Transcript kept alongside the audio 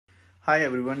Hi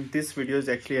everyone, this video is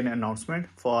actually an announcement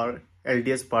for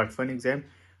LDS Part 1 exam.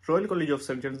 Royal College of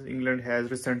Surgeons England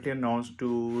has recently announced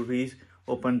to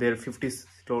reopen their 50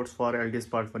 slots for LDS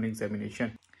Part 1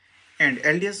 examination. And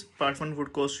LDS Part 1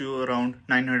 would cost you around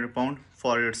 £900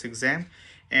 for its exam.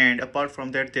 And apart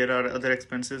from that, there are other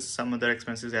expenses, some other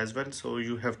expenses as well. So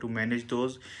you have to manage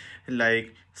those,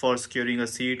 like for securing a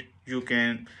seat,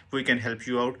 we can help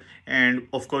you out. And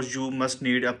of course, you must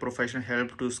need a professional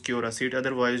help to secure a seat.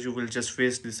 Otherwise, you will just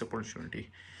waste this opportunity.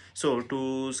 So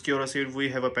to secure a seat, we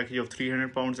have a package of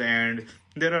 £300, and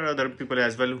there are other people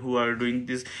as well who are doing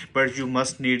this, but you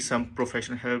must need some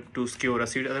professional help to secure a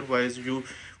seat. Otherwise, you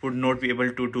would not be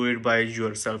able to do it by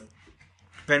yourself.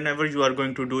 Whenever you are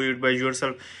going to do it by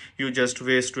yourself, you just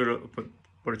waste your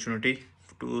opportunity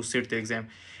to sit the exam.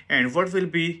 And what will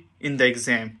be in the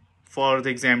exam? For the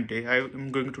exam day, I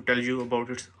am going to tell you about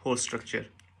its whole structure.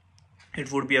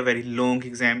 It would be a very long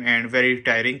exam and very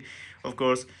tiring, of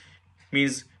course.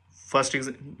 Means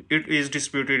it is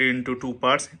distributed into two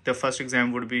parts. The first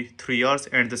exam would be 3 hours,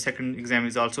 and the second exam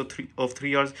is also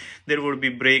 3 hours. There would be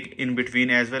break in between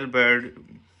as well, but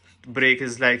break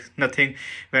is like nothing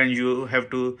when you have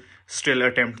to still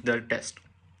attempt the test.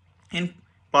 In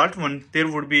part 1, there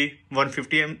would be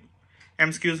 150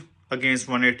 MCQs against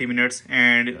 180 minutes,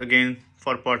 and again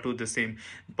for part 2 the same.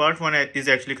 Part 1 is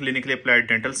actually clinically applied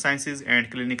dental sciences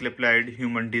and clinically applied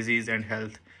human disease and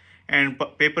health, and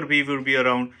paper B will be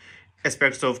around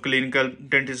aspects of clinical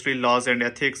dentistry, laws and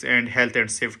ethics, and health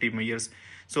and safety measures.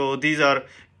 So these are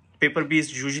paper B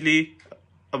is usually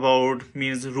about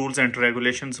means rules and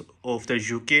regulations of the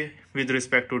UK with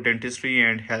respect to dentistry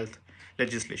and health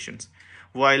legislations,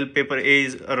 while paper A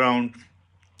is around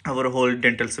our whole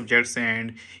dental subjects.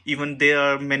 And even there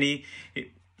are many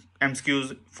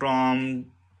MCQs from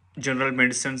general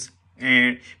medicines,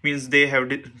 and means they have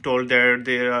told that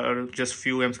there are just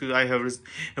few MCQs. I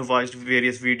have watched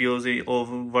various videos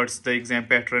of what's the exam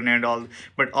pattern and all,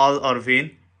 but all are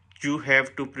vain. You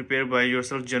have to prepare by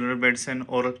yourself general medicine,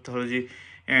 oral pathology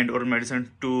and oral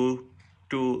medicine to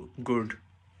good.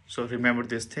 So remember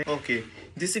this thing. Okay,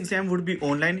 this exam would be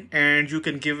online and you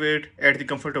can give it at the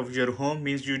comfort of your home.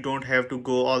 Means you don't have to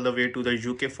go all the way to the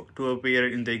UK to appear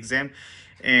in the exam.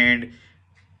 And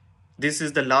this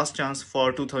is the last chance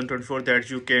for 2024 that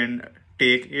you can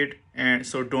take it, and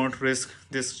so don't risk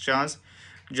this chance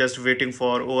just waiting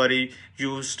for ORE.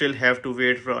 You still have to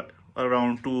wait for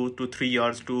around 2 to 3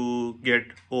 hours to get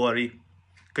ORE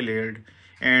cleared.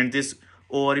 And this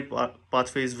ORE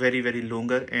pathway is very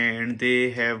longer, and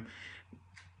they have,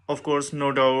 of course,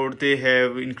 no doubt they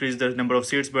have increased the number of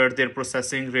seats, but their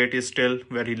processing rate is still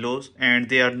very low, and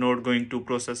they are not going to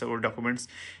process our documents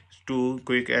too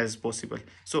quick as possible.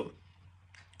 So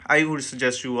I would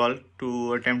suggest you all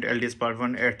to attempt LDS Part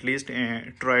 1 at least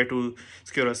and try to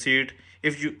secure a seat.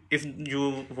 If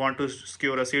you want to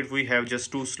secure a seat, we have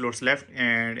just 2 slots left,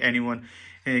 and anyone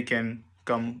can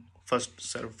come first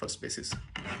serve first basis.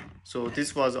 So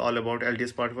this was all about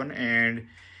LDS Part 1, and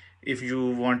if you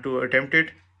want to attempt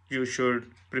it, you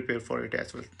should prepare for it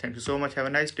as well. Thank you so much. Have a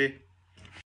nice day.